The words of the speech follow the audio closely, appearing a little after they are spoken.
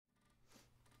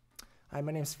Hi,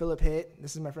 my name's Philip Hitt.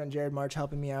 This is my friend Jared March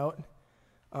helping me out.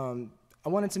 I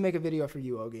wanted to make a video for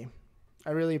you, Ogie.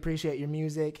 I really appreciate your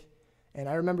music, and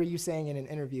I remember you saying in an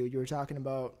interview, you were talking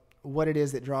about what it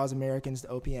is that draws Americans to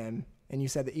OPM, and you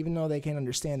said that even though they can't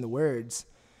understand the words,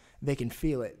 they can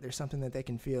feel it. There's something that they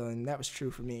can feel, and that was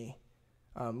true for me.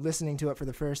 Listening to it for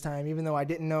the first time, even though I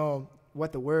didn't know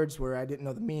what the words were, I didn't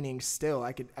know the meaning, still,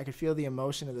 I could feel the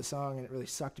emotion of the song, and it really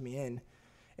sucked me in.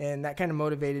 And that kind of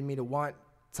motivated me to want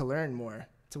to learn more,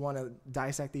 to want to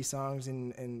dissect these songs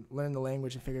and learn the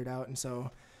language and figure it out. And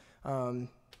so part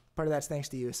of that's thanks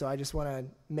to you. So I just want to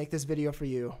make this video for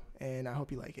you, and I hope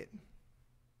you like it.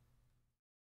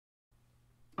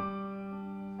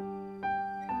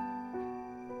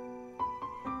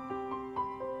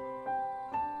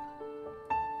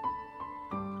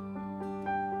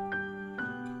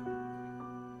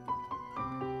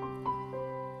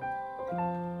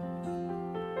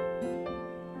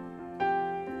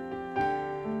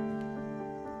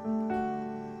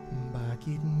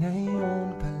 Bakit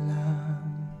ngayon ka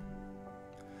lang?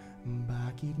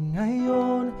 Bakit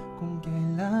ngayon kung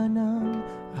kailan ang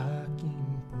aking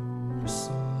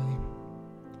puso'y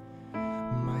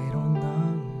mayroon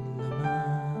ng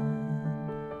laman?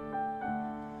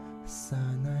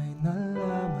 Sana'y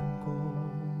nalaman ko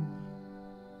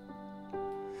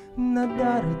na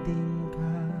darating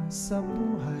ka sa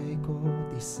buhay ko.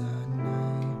 Di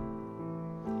sana'y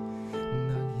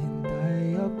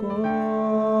naghintay ako.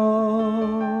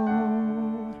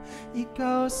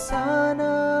 Ikaw sana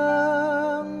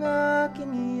ang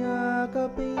aking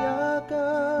yakap-yakap,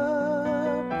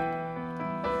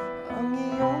 ang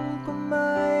iyong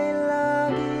kamay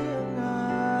lagi ang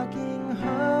aking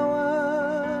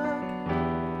hawak,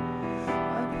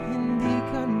 at hindi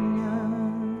kanya.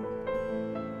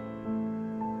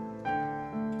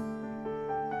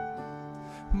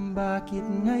 Bakit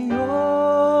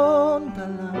ngayon ka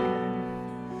lang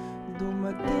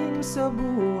dumating sa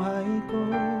buhay ko?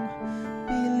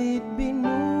 Pilit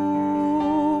binubuksan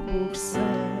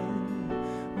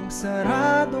ang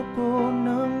sarado ko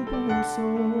ng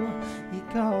puso.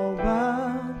 Ikaw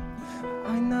ba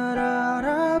ay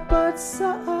nararapat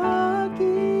sa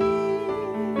akin?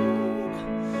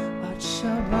 At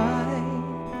siya ba'y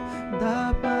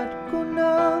dapat ko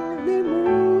nang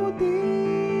limutin?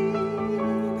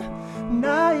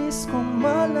 Nais kong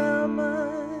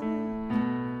malaman,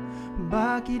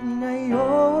 bakit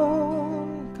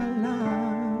ngayon ka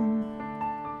lang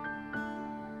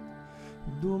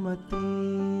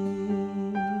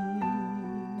dumating?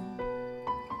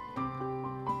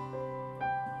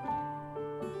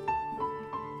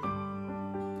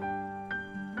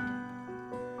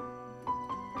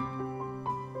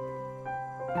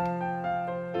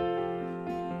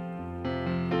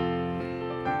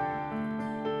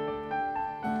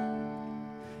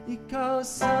 Ikaw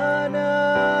sana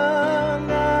ang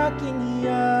aking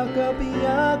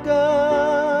yakap-yakap,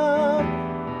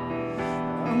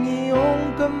 ang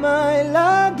iyong kamay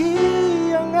lagi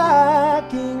ang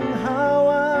aking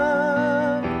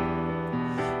hawak,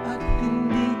 at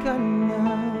hindi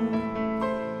kanya,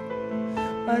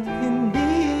 at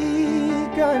hindi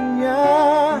kanya.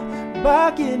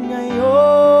 Bakit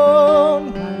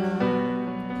ngayon ka lang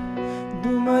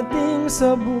dumating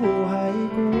sa buhay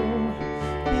ko?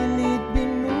 Pilit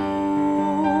binubuksan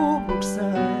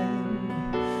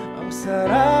ang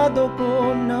sarado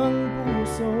ko ng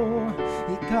puso.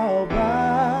 Ikaw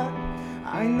ba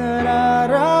ay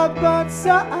nararapat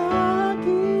sa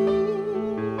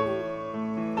akin?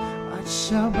 At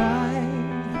siya ba'y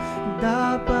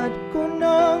dapat ko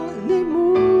nang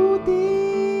limutin?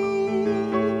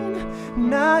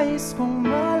 Nais kong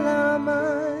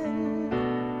malaman,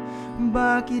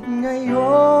 bakit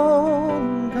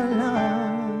ngayon ka lang?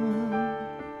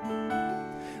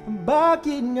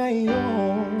 Bakit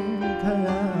ngayon ka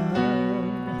lang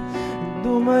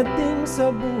dumating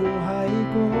sa buhay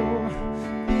ko?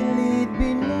 Pilit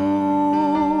binubuksan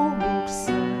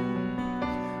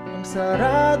ang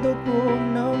sarado ko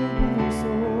ng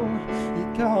puso.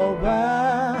 Ikaw ba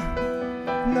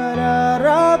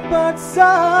nararapat sa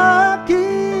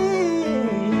akin?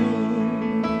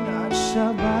 At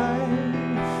siya ba'y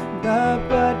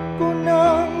dapat ko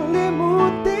nang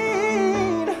limutin?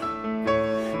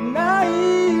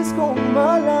 Nais kong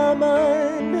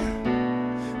malaman,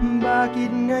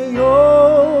 bakit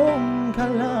ngayon ka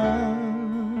lang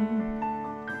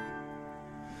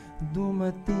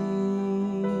dumating?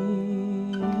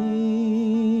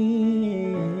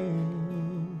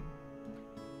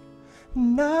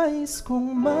 Nais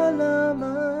kong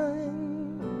malaman,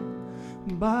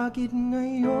 bakit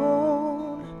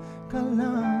ngayon ka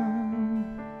lang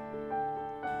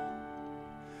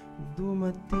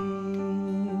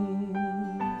dumating